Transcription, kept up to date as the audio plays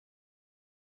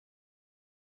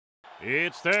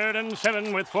It's 3rd and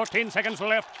 7 with 14 seconds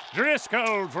left.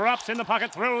 Driscoll drops in the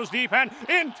pocket, throws deep, and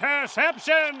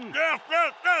interception! Yes!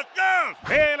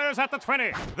 Taylor's at the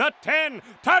 20, the 10,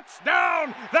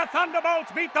 touchdown! The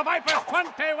Thunderbolts beat the Vipers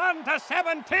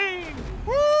 21-17!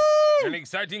 Woo! An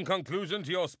exciting conclusion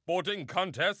to your sporting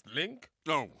contest, Link?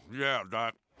 Oh, yeah,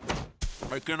 Doc.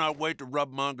 I cannot wait to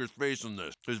rub Monger's face in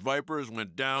this. His Vipers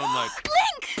went down like...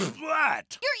 Link!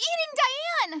 What? You're eating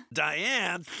Diane!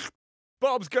 Diane?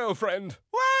 Bob's girlfriend.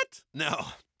 What? No,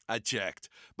 I checked.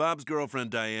 Bob's girlfriend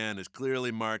Diane is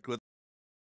clearly marked with...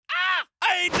 Ah!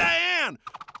 I ate Diane!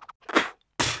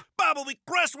 Bob will be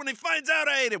crushed when he finds out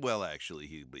I ate it. Well, actually,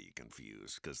 he'll be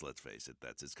confused, because let's face it,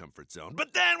 that's his comfort zone.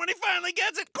 But then, when he finally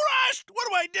gets it crushed, what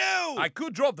do I do? I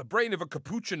could drop the brain of a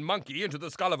capuchin monkey into the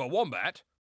skull of a wombat.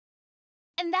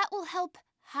 And that will help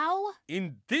how?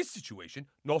 In this situation,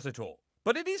 not at all.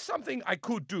 But it is something I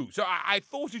could do, so I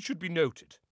thought it should be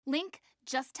noted. Link,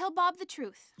 just tell Bob the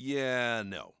truth. Yeah,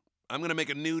 no. I'm gonna make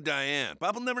a new Diane.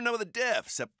 Bob will never know the diff,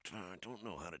 except I don't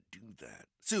know how to do that.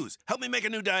 Suze, help me make a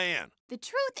new Diane. The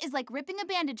truth is like ripping a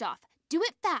bandage off. Do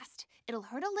it fast. It'll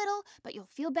hurt a little, but you'll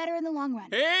feel better in the long run.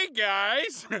 Hey,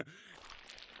 guys!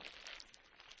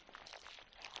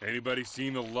 Anybody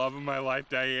seen the love of my life,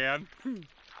 Diane?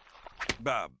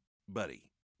 Bob, buddy,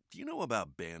 do you know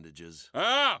about bandages?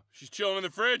 Ah, she's chilling in the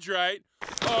fridge, right?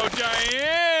 Oh,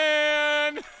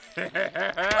 Diane! Wait!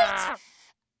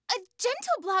 A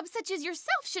gentle blob such as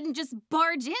yourself shouldn't just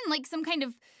barge in like some kind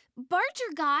of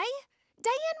barger guy.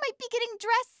 Diane might be getting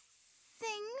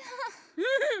dressing.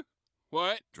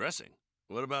 What? Dressing?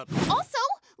 What about... Also,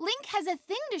 Link has a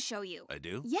thing to show you. I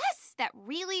do? Yes, that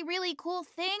really, really cool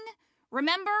thing.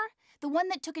 Remember? The one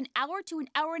that took an hour to an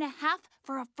hour and a half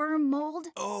for a firm mold?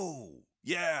 Oh,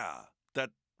 yeah.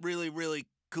 That really, really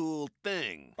cool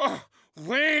thing. Oh,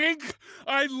 Link!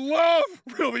 I love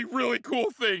really, really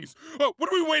cool things. Oh,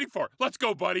 what are we waiting for? Let's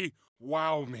go, buddy.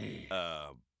 Wow me.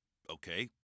 Okay.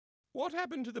 What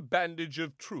happened to the bandage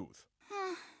of truth?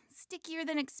 Stickier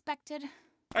than expected.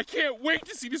 I can't wait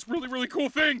to see this really, really cool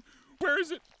thing. Where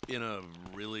is it? In a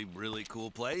really, really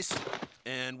cool place.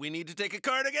 And we need to take a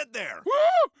car to get there.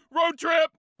 Woo! Road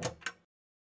trip!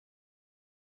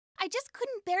 I just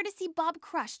couldn't bear to see Bob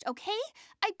crushed, okay?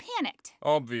 I panicked.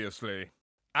 Obviously.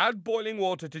 Add boiling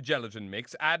water to gelatin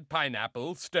mix, add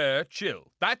pineapple, stir,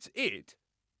 chill. That's it.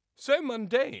 So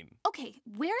mundane. Okay,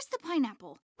 where's the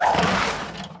pineapple?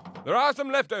 There are some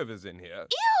leftovers in here.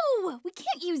 Ew! We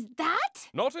can't use that!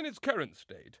 Not in its current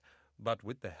state, but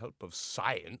with the help of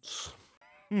science.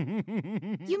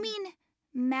 You mean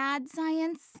mad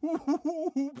science?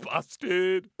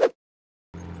 Busted.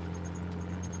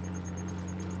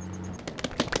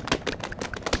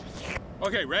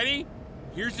 Okay, ready?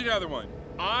 Here's another one.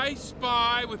 I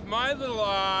spy with my little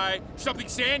eye something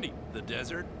sandy. The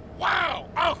desert? Wow!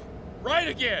 Oh, right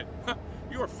again.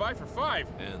 You are 5 for 5.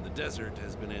 And the desert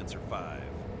has been answer 5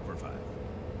 for 5.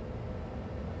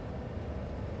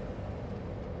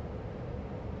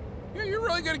 Yeah, you're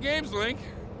really good at games, Link.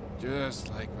 Just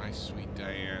like my sweet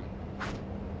Diane.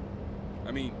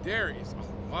 I mean, there is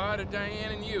a lot of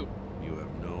Diane in you. You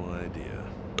have no idea.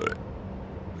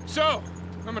 So,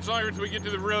 how much longer until we get to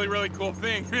the really, really cool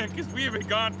thing? Because we have been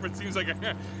gone for, it seems like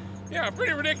a, yeah, a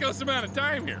pretty ridiculous amount of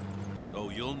time here. Oh,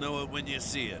 you'll know it when you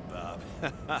see it, Bob.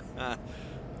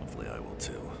 Hopefully I will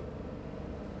too.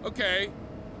 Okay,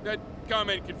 that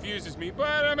comment confuses me,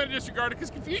 but I'm gonna disregard it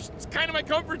because confusion is kind of my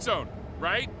comfort zone,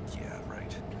 right? Yeah,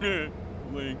 right.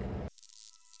 Link.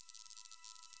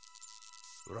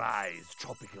 Rise,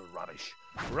 tropical rubbish.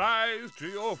 Rise to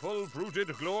your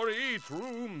full-fruited glory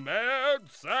through mad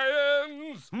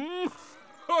science.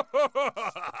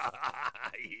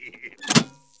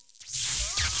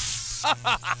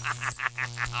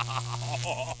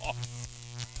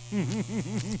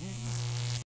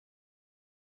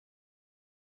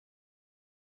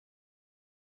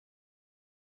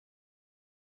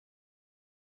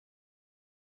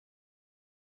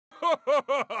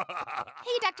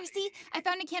 Hey, Dr. C, I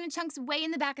found a can of chunks way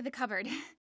in the back of the cupboard.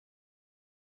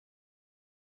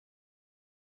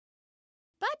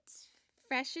 But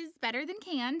fresh is better than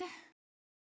canned.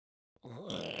 Ah!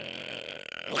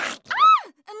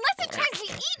 Unless it tries to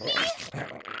eat me!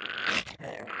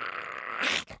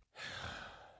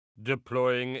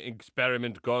 Deploying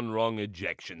experiment gone wrong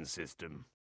ejection system.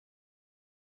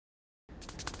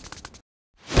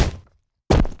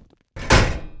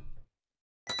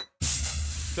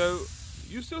 So,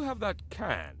 you still have that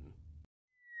can?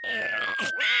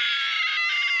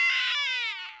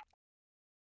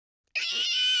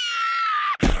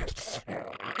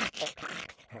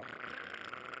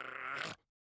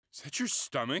 Is that your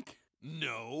stomach?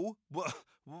 No.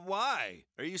 Why?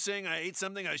 Are you saying I ate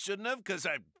something I shouldn't have? Because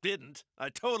I didn't. I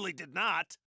totally did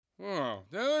not. Oh,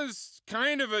 that was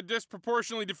kind of a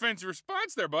disproportionately defensive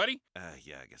response there, buddy.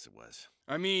 Yeah, I guess it was.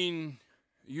 I mean,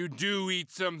 you do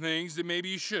eat some things that maybe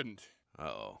you shouldn't.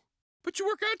 Uh-oh. But you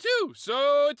work out too,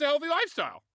 so it's a healthy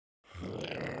lifestyle.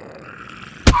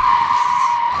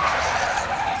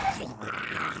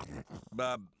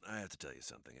 Bob, I have to tell you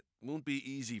something. It won't be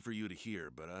easy for you to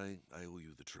hear, but I owe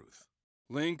you the truth.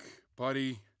 Link,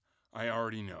 buddy, I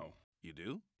already know. You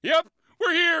do? Yep,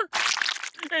 we're here!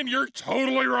 And you're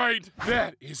totally right.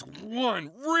 That is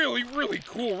one really, really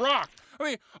cool rock. I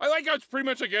mean, I like how it's pretty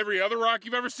much like every other rock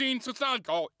you've ever seen, so it's not like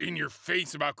all in your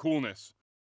face about coolness.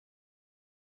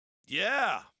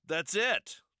 Yeah, that's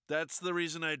it. That's the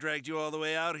reason I dragged you all the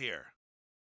way out here.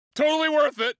 Totally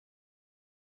worth it.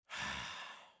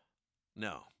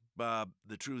 No, Bob,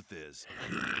 the truth is...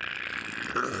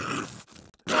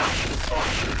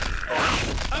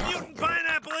 A mutant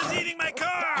pineapple is eating my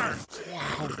car!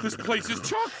 Wow, this place is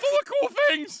chock full of cool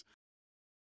things!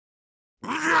 No,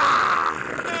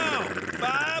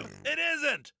 Bob, it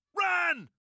isn't! Run!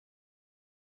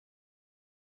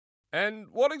 And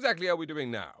what exactly are we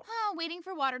doing now? Oh, waiting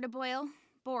for water to boil.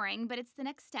 Boring, but it's the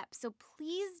next step, so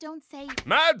please don't say...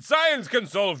 Mad science can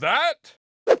solve that!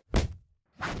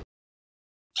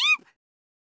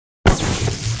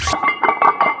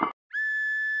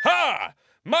 Ha!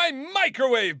 My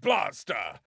microwave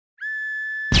blaster!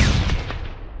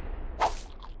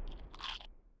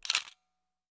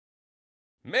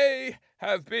 May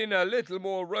have been a little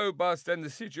more robust than the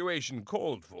situation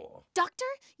called for. Doctor,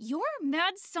 your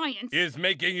mad science... Is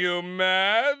making you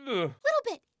mad? Little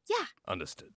bit, yeah.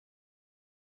 Understood.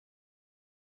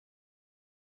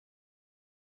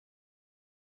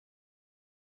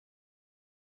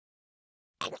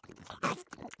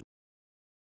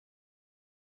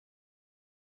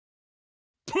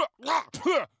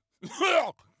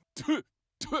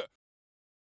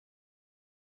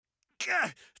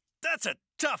 Gah, that's a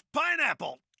tough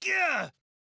pineapple! Gah!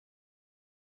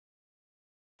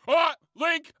 Ah,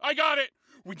 Link, I got it.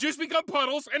 We just become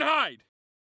puddles and hide.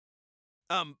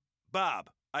 Bob,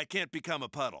 I can't become a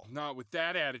puddle. Not with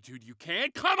that attitude, you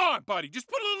can't. Come on, buddy, just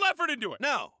put a little effort into it.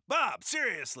 No, Bob,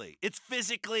 seriously, it's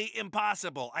physically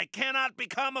impossible. I cannot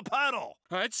become a puddle.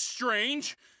 That's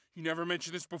strange. You never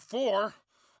mentioned this before.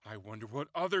 I wonder what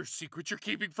other secret you're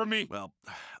keeping from me. Well,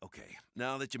 okay,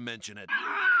 now that you mention it.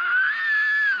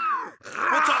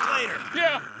 We'll talk later.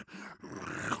 Yeah.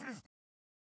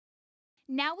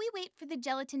 Now we wait for the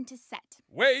gelatin to set.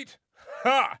 Wait?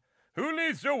 Ha! Who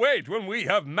needs to wait when we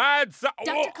have mad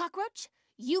Dr. Cockroach,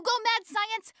 you go mad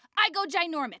science, I go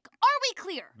ginormic. Are we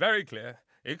clear? Very clear.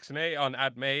 Ixnay on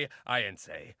adme,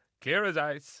 iense. Clear as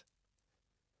ice.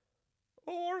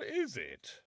 Or is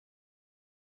it?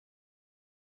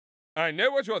 I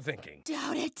know what you're thinking.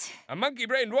 Doubt it. A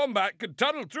monkey-brained wombat could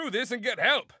tunnel through this and get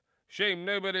help. Shame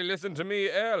nobody listened to me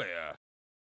earlier.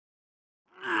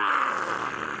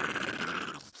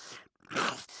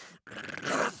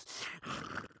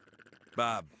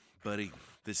 Bob, buddy,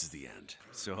 this is the end.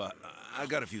 So I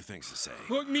got a few things to say.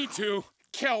 Look, me too.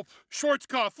 Kelp,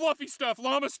 Schwarzkopf, fluffy stuff,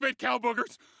 llama spit, cow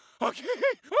boogers. Okay.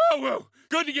 Oh, whoa.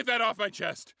 Good to get that off my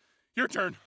chest. Your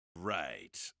turn.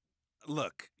 Right.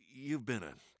 Look, you've been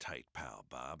a tight pal,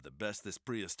 Bob. The best this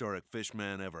prehistoric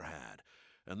fishman ever had.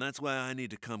 And that's why I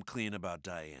need to come clean about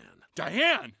Diane.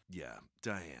 Diane! Yeah,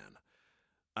 Diane.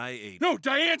 I ate... No,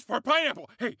 Diane's part pineapple.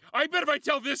 Hey, I bet if I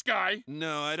tell this guy...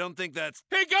 No, I don't think that's...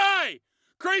 Hey, guy!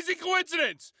 Crazy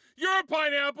coincidence! You're a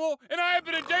pineapple, and I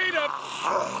happen to date a...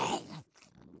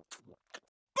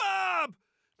 Bob!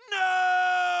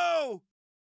 No!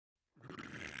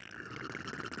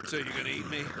 So you're gonna eat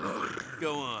me?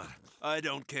 Go on. I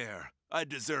don't care. I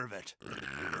deserve it.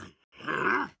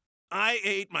 I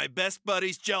ate my best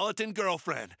buddy's gelatin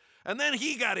girlfriend, and then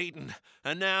he got eaten,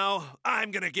 and now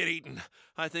I'm gonna get eaten.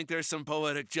 I think there's some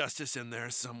poetic justice in there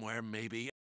somewhere, maybe.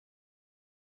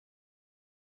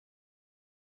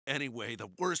 Anyway, the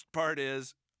worst part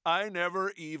is, I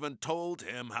never even told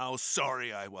him how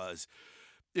sorry I was.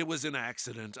 It was an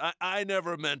accident. I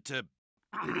never meant to...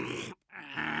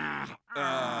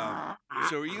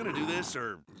 So are you gonna do this,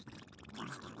 or...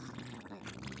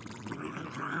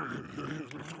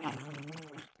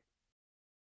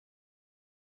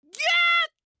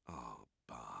 Oh,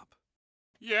 Bob.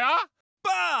 Yeah?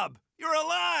 Bob! You're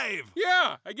alive!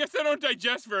 Yeah, I guess I don't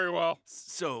digest very well.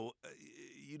 So,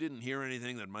 you didn't hear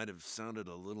anything that might have sounded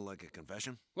a little like a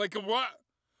confession? Like a what?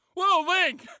 Whoa,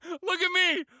 Link! Look at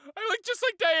me! I look just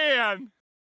like Diane!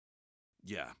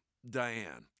 Yeah,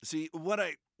 Diane. See, what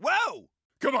I... Whoa!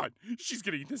 Come on, she's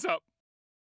gonna eat this up.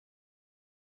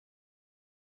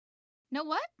 Know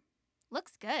what?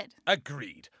 Looks good.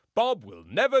 Agreed. Bob will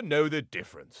never know the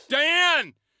difference.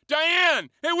 Diane! Diane!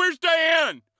 Hey, where's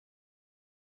Diane?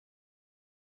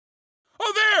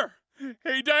 Oh, there!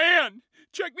 Hey, Diane,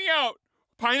 check me out.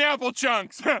 Pineapple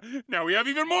chunks. Now we have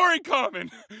even more in common.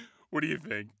 What do you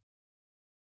think?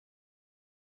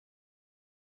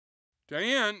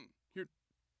 Diane, you're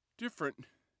different.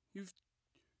 You've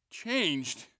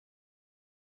changed.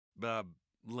 Bob,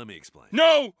 let me explain.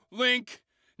 No, Link!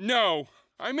 No.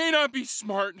 I may not be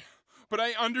smart, but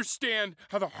I understand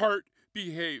how the heart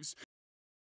behaves.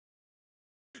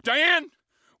 Diane,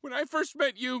 when I first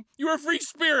met you, you were a free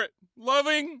spirit,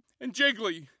 loving and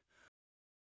jiggly.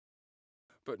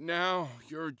 But now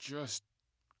you're just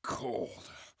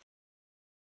cold.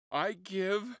 I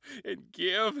give and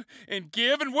give and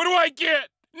give, and what do I get?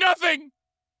 Nothing!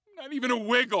 Not even a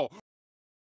wiggle.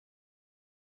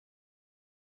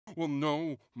 Well,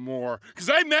 no more, because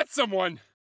I met someone.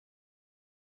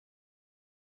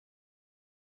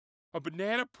 A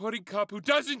banana pudding cup who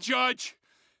doesn't judge.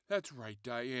 That's right,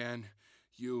 Diane.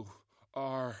 You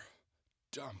are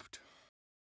dumped.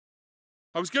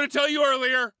 I was going to tell you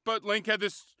earlier, but Link had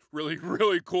this really,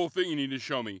 really cool thing you need to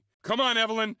show me. Come on,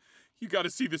 Evelyn. You got to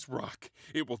see this rock.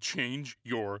 It will change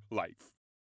your life.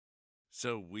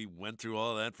 So we went through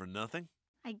all that for nothing?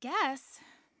 I guess.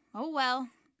 Oh well.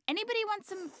 Anybody want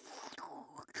some...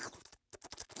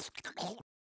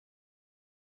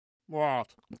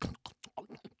 What?